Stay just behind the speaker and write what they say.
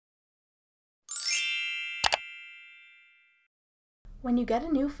When you get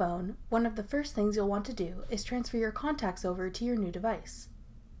a new phone, one of the first things you'll want to do is transfer your contacts over to your new device.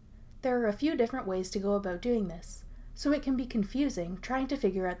 There are a few different ways to go about doing this, so it can be confusing trying to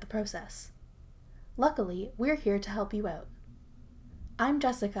figure out the process. Luckily, we're here to help you out. I'm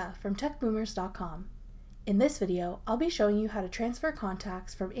Jessica from techboomers.com. In this video, I'll be showing you how to transfer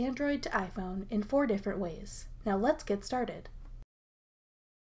contacts from Android to iPhone in 4 different ways. Now let's get started.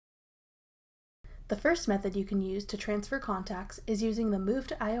 The first method you can use to transfer contacts is using the Move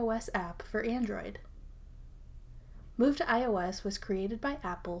to iOS app for Android. Move to iOS was created by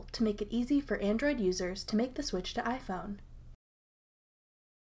Apple to make it easy for Android users to make the switch to iPhone.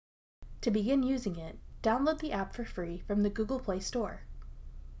 To begin using it, download the app for free from the Google Play Store.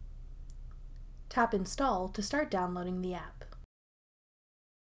 Tap Install to start downloading the app.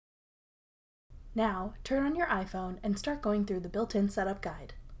 Now, turn on your iPhone and start going through the built-in setup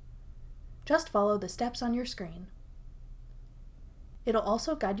guide. Just follow the steps on your screen. It'll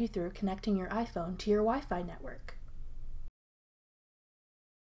also guide you through connecting your iPhone to your Wi-Fi network.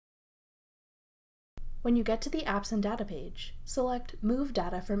 When you get to the Apps and Data page, select Move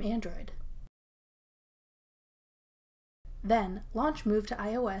Data from Android. Then, launch Move to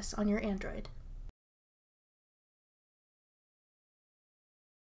iOS on your Android.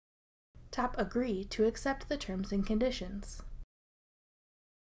 Tap Agree to accept the terms and conditions.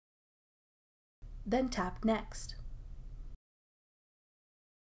 Then tap Next.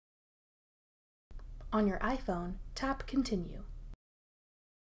 On your iPhone, tap Continue.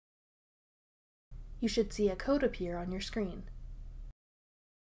 You should see a code appear on your screen.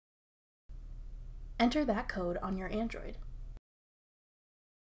 Enter that code on your Android.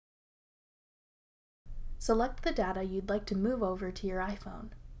 Select the data you'd like to move over to your iPhone.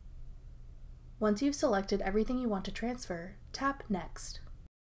 Once you've selected everything you want to transfer, tap Next.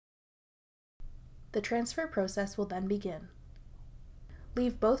 The transfer process will then begin.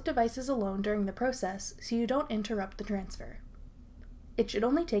 Leave both devices alone during the process so you don't interrupt the transfer. It should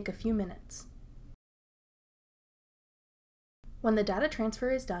only take a few minutes. When the data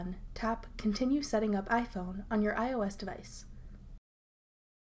transfer is done, tap Continue Setting Up iPhone on your iOS device.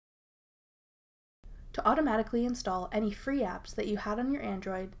 To automatically install any free apps that you had on your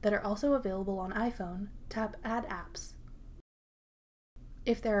Android that are also available on iPhone, tap Add Apps.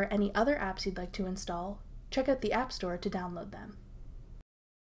 If there are any other apps you'd like to install, check out the App Store to download them.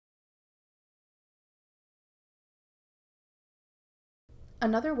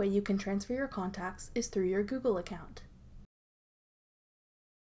 Another way you can transfer your contacts is through your Google account.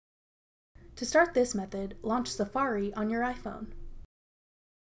 To start this method, launch Safari on your iPhone.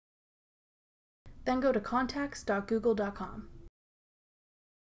 Then go to contacts.google.com.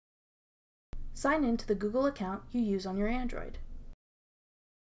 Sign in to the Google account you use on your Android.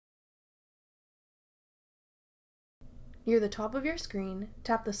 Near the top of your screen,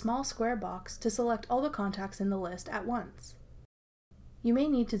 tap the small square box to select all the contacts in the list at once. You may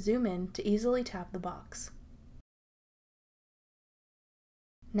need to zoom in to easily tap the box.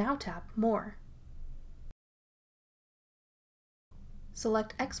 Now tap More.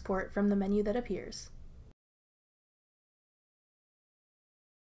 Select Export from the menu that appears.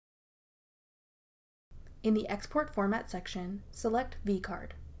 In the Export Format section, select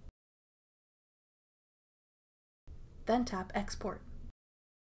vCard. Then tap Export.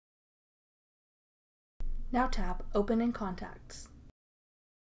 Now tap Open in Contacts.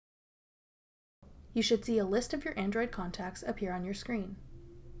 You should see a list of your Android contacts appear on your screen.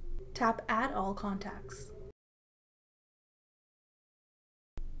 Tap Add All Contacts.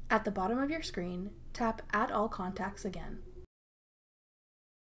 At the bottom of your screen, tap Add All Contacts again.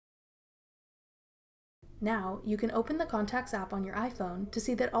 Now, you can open the Contacts app on your iPhone to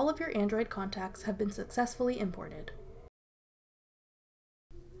see that all of your Android contacts have been successfully imported.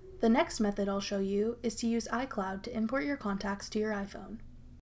 The next method I'll show you is to use iCloud to import your contacts to your iPhone.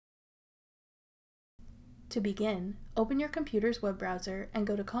 To begin, open your computer's web browser and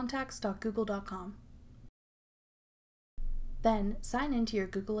go to contacts.google.com. Then, sign into your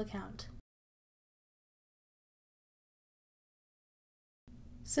Google account.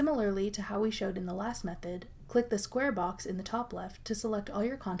 Similarly to how we showed in the last method, click the square box in the top left to select all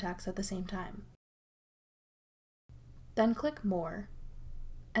your contacts at the same time. Then click More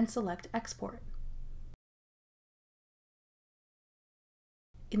and select Export.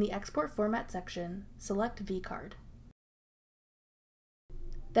 In the Export Format section, select vCard.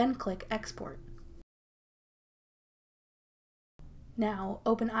 Then click Export. Now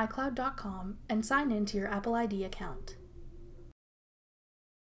open iCloud.com and sign in to your Apple ID account.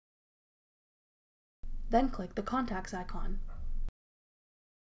 Then click the Contacts icon.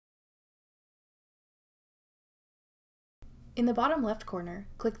 In the bottom left corner,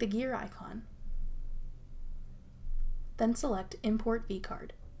 click the gear icon. Then select Import vCard.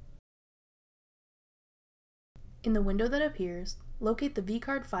 In the window that appears, locate the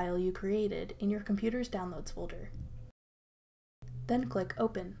vCard file you created in your computer's Downloads folder. Then click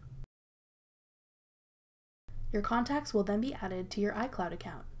Open. Your contacts will then be added to your iCloud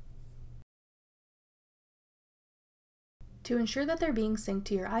account. To ensure that they're being synced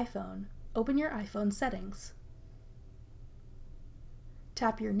to your iPhone, open your iPhone settings.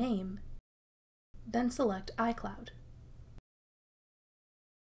 Tap your name, then select iCloud.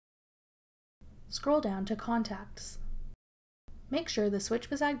 Scroll down to Contacts. Make sure the switch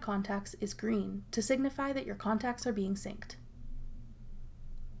beside Contacts is green to signify that your contacts are being synced.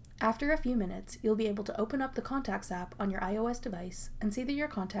 After a few minutes, you'll be able to open up the Contacts app on your iOS device and see that your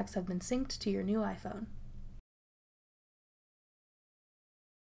contacts have been synced to your new iPhone.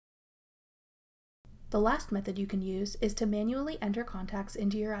 The last method you can use is to manually enter contacts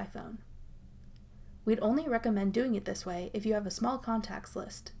into your iPhone. We'd only recommend doing it this way if you have a small contacts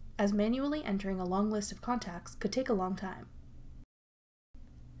list, as manually entering a long list of contacts could take a long time.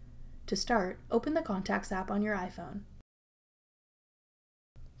 To start, open the Contacts app on your iPhone.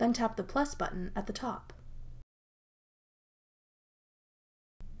 Then tap the plus button at the top.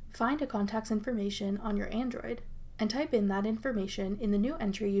 Find a contact's information on your Android and type in that information in the new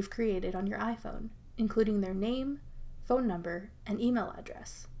entry you've created on your iPhone, including their name, phone number, and email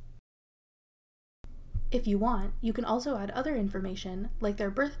address. If you want, you can also add other information like their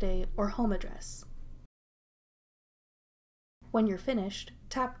birthday or home address. When you're finished,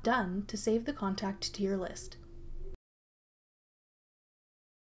 tap Done to save the contact to your list.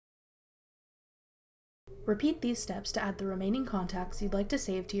 Repeat these steps to add the remaining contacts you'd like to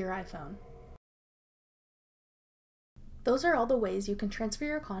save to your iPhone. Those are all the ways you can transfer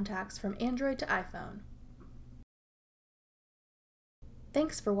your contacts from Android to iPhone.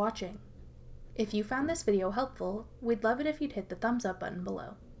 Thanks for watching. If you found this video helpful, we'd love it if you'd hit the thumbs up button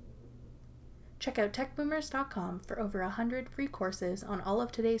below. Check out techboomers.com for over 100 free courses on all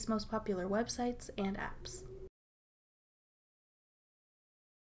of today's most popular websites and apps.